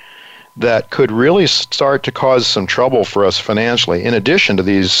here that could really start to cause some trouble for us financially, in addition to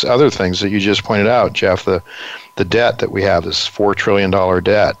these other things that you just pointed out, Jeff, the debt that we have, this $4 trillion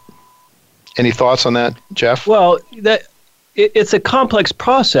debt. Any thoughts on that, Jeff? Well, it's a complex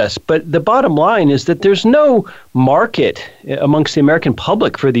process, but the bottom line is that there's no market amongst the American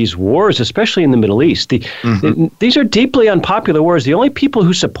public for these wars, especially in the Middle East. These are deeply unpopular wars. The only people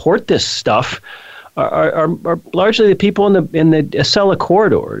who support this stuff are largely the people in the Acela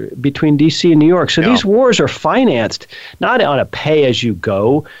corridor between D.C. and New York. So these wars are financed not on a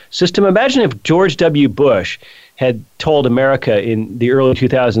pay-as-you-go system. Imagine if George W. Bush had told America in the early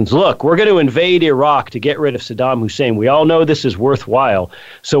 2000s, look, we're going to invade Iraq to get rid of Saddam Hussein. We all know this is worthwhile.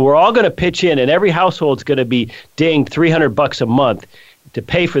 So we're all going to pitch in, and every household's going to be dinged $300 a month to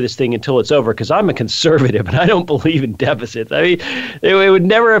pay for this thing until it's over, because I'm a conservative and I don't believe in deficits. I mean, it would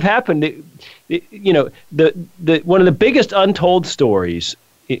never have happened. One of the biggest untold stories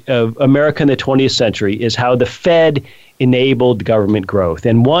of America in the 20th century is how the Fed enabled government growth.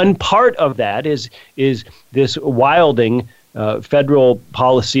 And one part of that is this wilding federal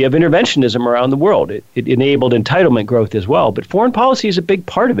policy of interventionism around the world. It enabled entitlement growth as well. But foreign policy is a big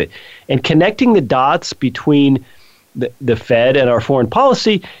part of it. And connecting the dots between the Fed and our foreign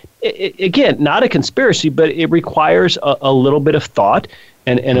policy, again, not a conspiracy, but it requires a little bit of thought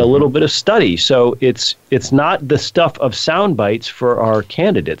and a little bit of study. So it's not the stuff of sound bites for our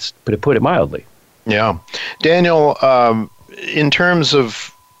candidates, to put it mildly. Yeah. Daniel, in terms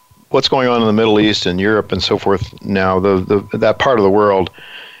of what's going on in the Middle East and Europe and so forth now, that part of the world,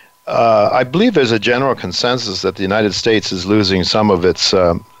 I believe there's a general consensus that the United States is losing some of its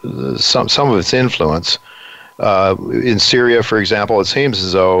influence. In Syria, for example, it seems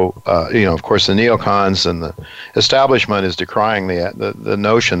as though, of course, the neocons and the establishment is decrying the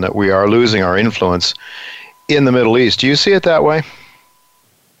notion that we are losing our influence in the Middle East. Do you see it that way?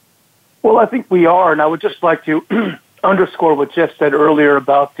 Well, I think we are, and I would just like to underscore what Jeff said earlier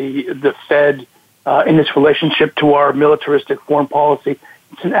about the Fed in its relationship to our militaristic foreign policy.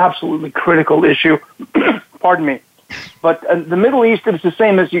 It's an absolutely critical issue. Pardon me. But the Middle East, it's the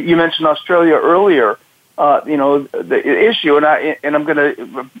same as you mentioned Australia earlier. The issue, and I'm going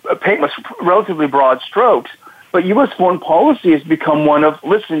to paint with relatively broad strokes, but U.S. foreign policy has become one of,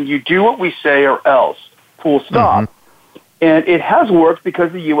 listen, you do what we say or else, full stop. Mm-hmm. And it has worked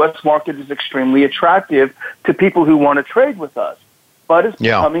because the U.S. market is extremely attractive to people who want to trade with us, but it's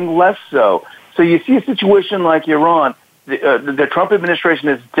becoming less so. So you see a situation like Iran. The Trump administration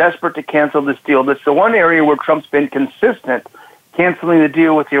is desperate to cancel this deal. That's the one area where Trump's been consistent, canceling the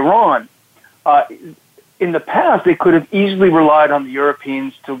deal with Iran. In the past, they could have easily relied on the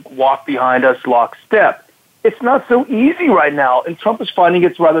Europeans to walk behind us lockstep. It's not so easy right now, and Trump is finding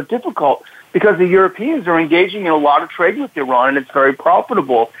it's rather difficult because the Europeans are engaging in a lot of trade with Iran, and it's very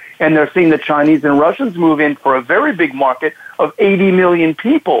profitable. And they're seeing the Chinese and Russians move in for a very big market of 80 million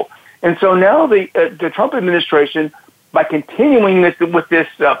people. And so now the Trump administration, by continuing with this,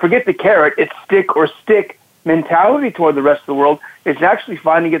 forget the carrot, it's stick or stick mentality toward the rest of the world, is actually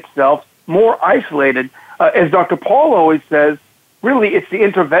finding itself more isolated. As Dr. Paul always says, really it's the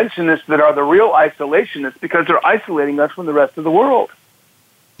interventionists that are the real isolationists because they're isolating us from the rest of the world.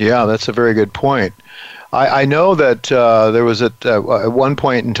 Yeah, that's a very good point. I know that there was at one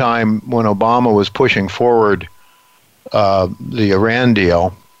point in time when Obama was pushing forward the Iran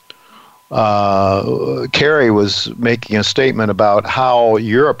deal, Kerry was making a statement about how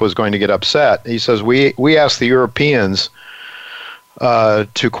Europe was going to get upset. He says, we asked the Europeans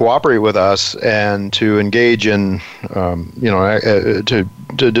to cooperate with us and to engage in, to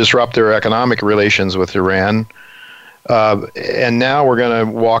disrupt their economic relations with Iran. And now we're going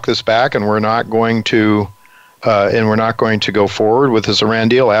to walk this back, and we're not going to go forward with this Iran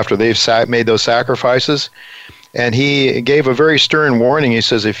deal after they've made those sacrifices. And he gave a very stern warning. He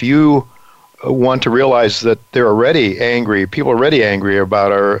says, if you want to realize that people are already angry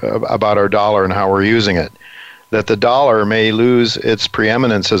about our dollar and how we're using it, that the dollar may lose its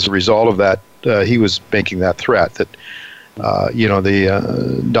preeminence as a result of that. He was making that threat that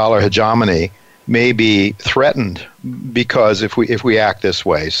the dollar hegemony may be threatened because if we act this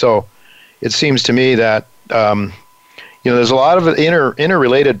way. So it seems to me that there's a lot of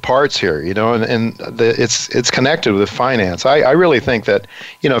interrelated parts here, and it's connected with finance. I really think that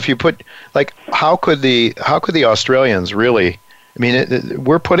if you put, like, how could the Australians really? I mean,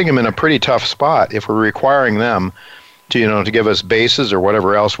 we're putting them in a pretty tough spot if we're requiring them to give us bases or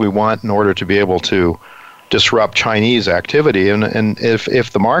whatever else we want in order to be able to disrupt Chinese activity. And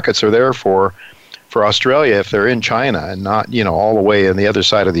if the markets are there for Australia, if they're in China and not all the way on the other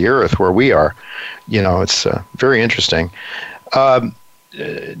side of the earth where we are, it's very interesting.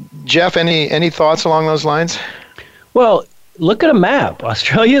 Jeff, any thoughts along those lines? Well, look at a map.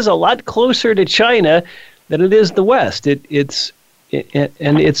 Australia is a lot closer to China than it is the West. It's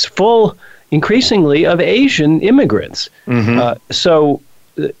full increasingly of Asian immigrants. Mm-hmm. So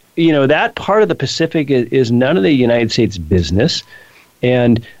that part of the Pacific is none of the United States' business.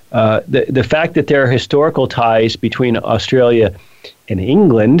 And the fact that there are historical ties between Australia and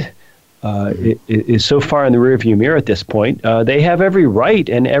England is so far in the rearview mirror at this point. They have every right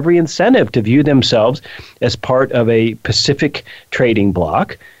and every incentive to view themselves as part of a Pacific trading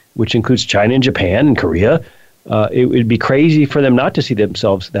bloc, which includes China and Japan and Korea. It would be crazy for them not to see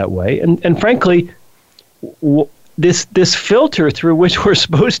themselves that way. And frankly, this filter through which we're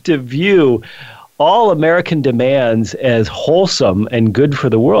supposed to view all American demands as wholesome and good for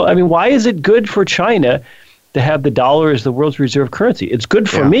the world. I mean, why is it good for China to have the dollar as the world's reserve currency? It's good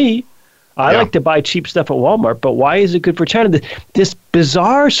for me. I like to buy cheap stuff at Walmart, but why is it good for China? This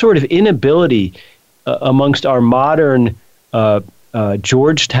bizarre sort of inability amongst our modern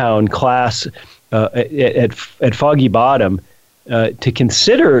Georgetown class at Foggy Bottom to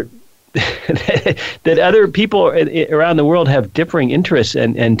consider that other people around the world have differing interests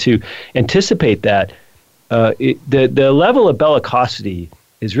and to anticipate that. The level of bellicosity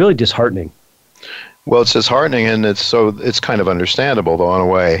is really disheartening. Well, it's disheartening, and it's kind of understandable, though, in a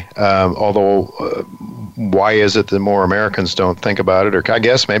way. Although, why is it that more Americans don't think about it? Or I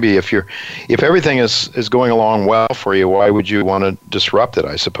guess maybe if everything is going along well for you, why would you want to disrupt it?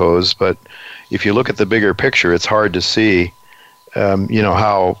 I suppose. But if you look at the bigger picture, it's hard to see,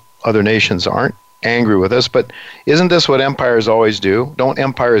 how other nations aren't angry with us. But isn't this what empires always do? Don't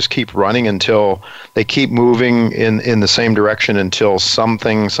empires keep running until they keep moving in the same direction until some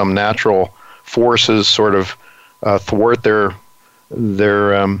natural forces sort of thwart their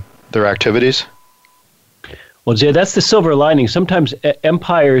activities? Well, Jay, that's the silver lining. Sometimes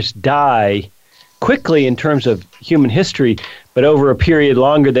empires die quickly in terms of human history, but over a period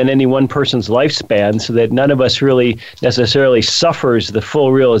longer than any one person's lifespan, so that none of us really necessarily suffers the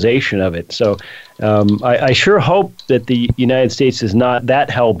full realization of it. So I sure hope that the United States is not that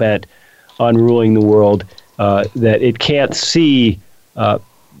hell-bent on ruling the world, that it can't see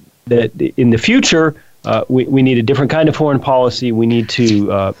that in the future we need a different kind of foreign policy. We need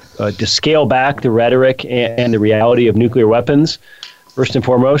to scale back the rhetoric and the reality of nuclear weapons, first and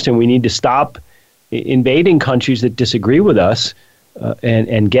foremost, and we need to stop invading countries that disagree with us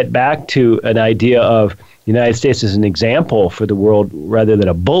and get back to an idea of the United States as an example for the world rather than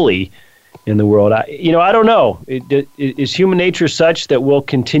a bully in the world. I don't know. Is human nature such that we'll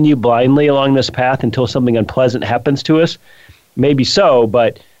continue blindly along this path until something unpleasant happens to us? Maybe so,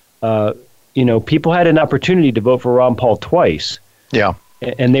 but people had an opportunity to vote for Ron Paul twice. Yeah.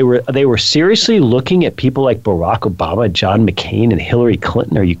 And they were seriously looking at people like Barack Obama, John McCain, and Hillary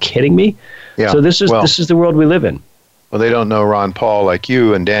Clinton. Are you kidding me? Yeah. So this is the world we live in. Well, they don't know Ron Paul like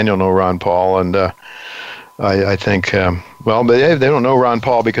you and Daniel know Ron Paul, and I think but they don't know Ron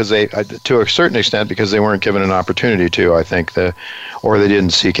Paul because to a certain extent, because they weren't given an opportunity to. I think or they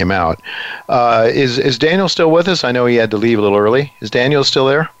didn't seek him out. Is Daniel still with us? I know he had to leave a little early. Is Daniel still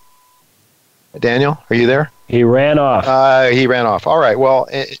there? Daniel, are you there? He ran off. He ran off. All right. Well,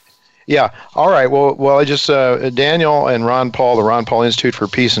 yeah. All right. Well, I just Daniel and Ron Paul, the Ron Paul Institute for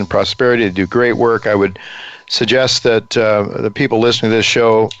Peace and Prosperity, do great work. I would suggest that the people listening to this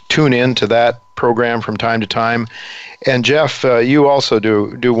show tune in to that program from time to time. And Jeff, you also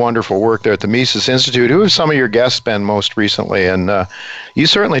do wonderful work there at the Mises Institute. Who have some of your guests been most recently? And you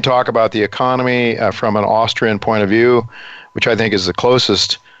certainly talk about the economy from an Austrian point of view, which I think is the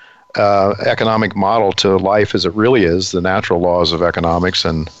closest economic model to life as it really is, the natural laws of economics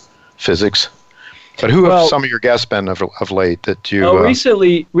and physics. But who have some of your guests been of late that you...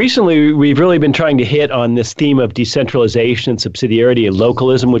 Recently, we've really been trying to hit on this theme of decentralization, subsidiarity, and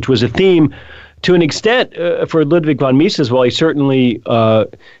localism, which was a theme to an extent for Ludwig von Mises. While he certainly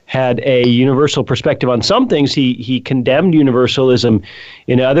had a universal perspective on some things, he condemned universalism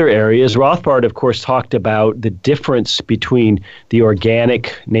in other areas. Rothbard, of course, talked about the difference between the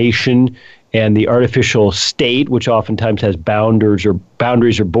organic nation and the artificial state, which oftentimes has boundaries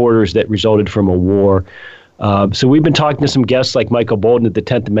or borders that resulted from a war. So we've been talking to some guests like Michael Bolden at the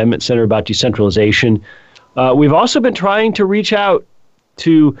 10th Amendment Center about decentralization. We've also been trying to reach out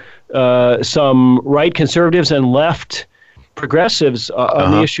to some right conservatives and left progressives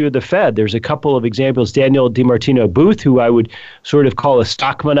on the issue of the Fed. There's a couple of examples. Daniel DiMartino Booth, who I would sort of call a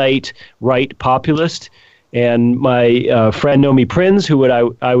Stockmanite right populist, and my friend Nomi Prinz, who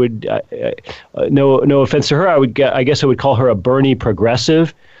I would no offense to her, I guess I would call her a Bernie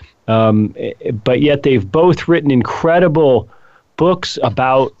progressive, but yet they've both written incredible books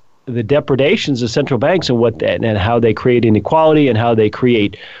about the depredations of central banks and how they create inequality and how they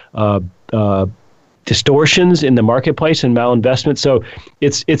create distortions in the marketplace and malinvestment. So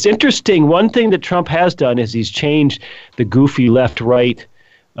it's interesting. One thing that Trump has done is he's changed the goofy left-right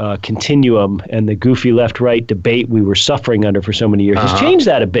continuum and the goofy left-right debate we were suffering under for so many years. He's changed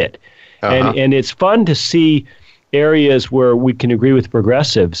that a bit. And it's fun to see areas where we can agree with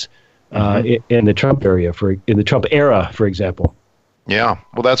progressives in the Trump era, for example. Yeah,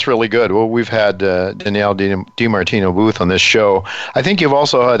 well, that's really good. Well, we've had Danielle DiMartino Booth on this show. I think you've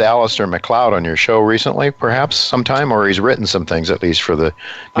also had Alistair MacLeod on your show recently, perhaps sometime, or he's written some things at least for the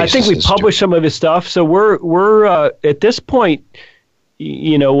Mises I think we Institute. published some of his stuff. So we're at this point,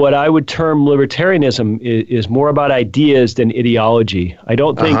 what I would term libertarianism is more about ideas than ideology. I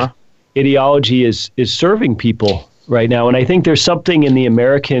don't think ideology is serving people right now, and I think there's something in the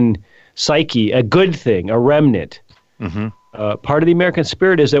American psyche, a good thing, a remnant. Part of the American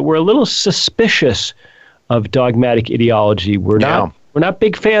spirit is that we're a little suspicious of dogmatic ideology. We're not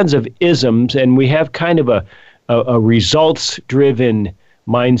big fans of isms, and we have kind of a results-driven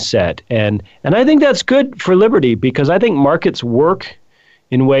mindset. And I think that's good for liberty, because I think markets work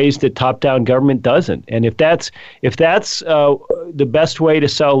in ways that top-down government doesn't. And if that's the best way to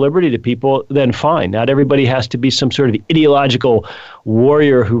sell liberty to people, then fine. Not everybody has to be some sort of ideological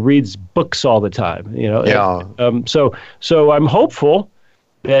warrior who reads books all the time. So I'm hopeful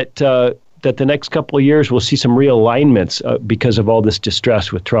that the next couple of years we'll see some realignments because of all this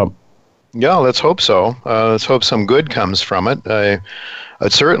distress with Trump. Yeah, let's hope so. Let's hope some good comes from it.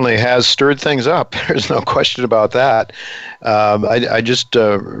 It certainly has stirred things up. There's no question about that. I just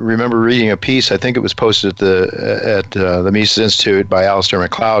remember reading a piece. I think it was posted at the Mises Institute by Alistair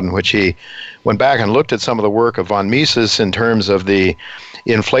MacLeod, in which he went back and looked at some of the work of von Mises in terms of the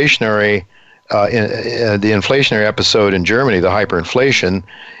inflationary episode in Germany, the hyperinflation,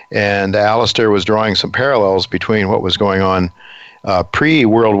 and Alistair was drawing some parallels between what was going on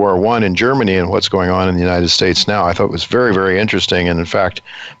pre-World War I in Germany and what's going on in the United States now. I thought it was very, very interesting, and in fact,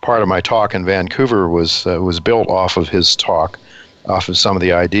 part of my talk in Vancouver was built off of his talk, off of some of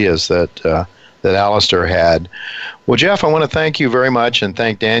the ideas that Alistair had. Well, Jeff, I want to thank you very much, and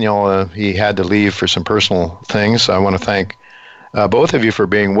thank Daniel. He had to leave for some personal things. I want to thank both of you for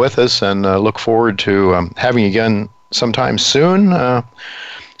being with us, and look forward to having you again sometime soon.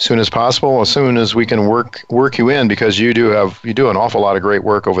 Soon as possible, as soon as we can work you in, because you do an awful lot of great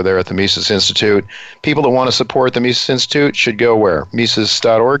work over there at the Mises Institute. People that want to support the Mises Institute should go where?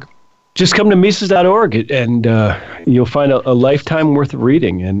 Mises.org? Just come to Mises.org, and you'll find a lifetime worth of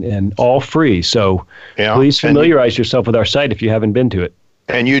reading, and all free. So please familiarize yourself with our site if you haven't been to it.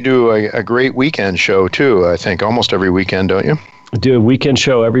 And you do a great weekend show, too, I think, almost every weekend, don't you? I do a weekend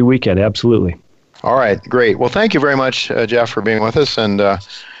show every weekend, absolutely. All right, great. Well, thank you very much, Jeff, for being with us, and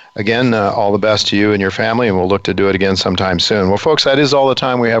again, all the best to you and your family, and we'll look to do it again sometime soon. Well, folks, that is all the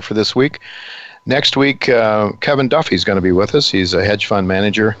time we have for this week. Next week, Kevin Duffy's going to be with us. He's a hedge fund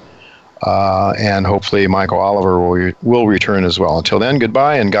manager, and hopefully Michael Oliver will return as well. Until then,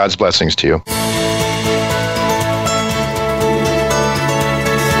 goodbye, and God's blessings to you.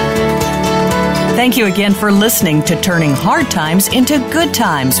 Thank you again for listening to Turning Hard Times into Good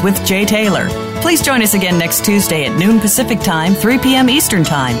Times with Jay Taylor. Please join us again next Tuesday at noon Pacific Time, 3 p.m. Eastern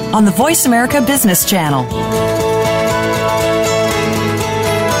Time on the Voice America Business Channel.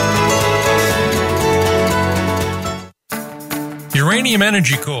 Uranium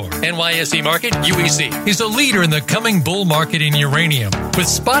Energy Corp, NYSE market, UEC, is a leader in the coming bull market in uranium. With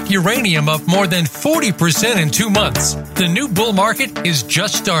spot uranium up more than 40% in 2 months, the new bull market is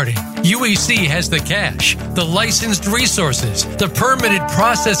just starting. UEC has the cash, the licensed resources, the permitted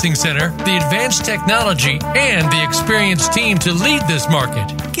processing center, the advanced technology, and the experienced team to lead this market.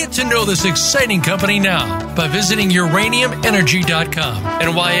 Get to know this exciting company now by visiting uraniumenergy.com.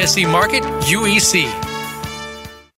 NYSE market, UEC.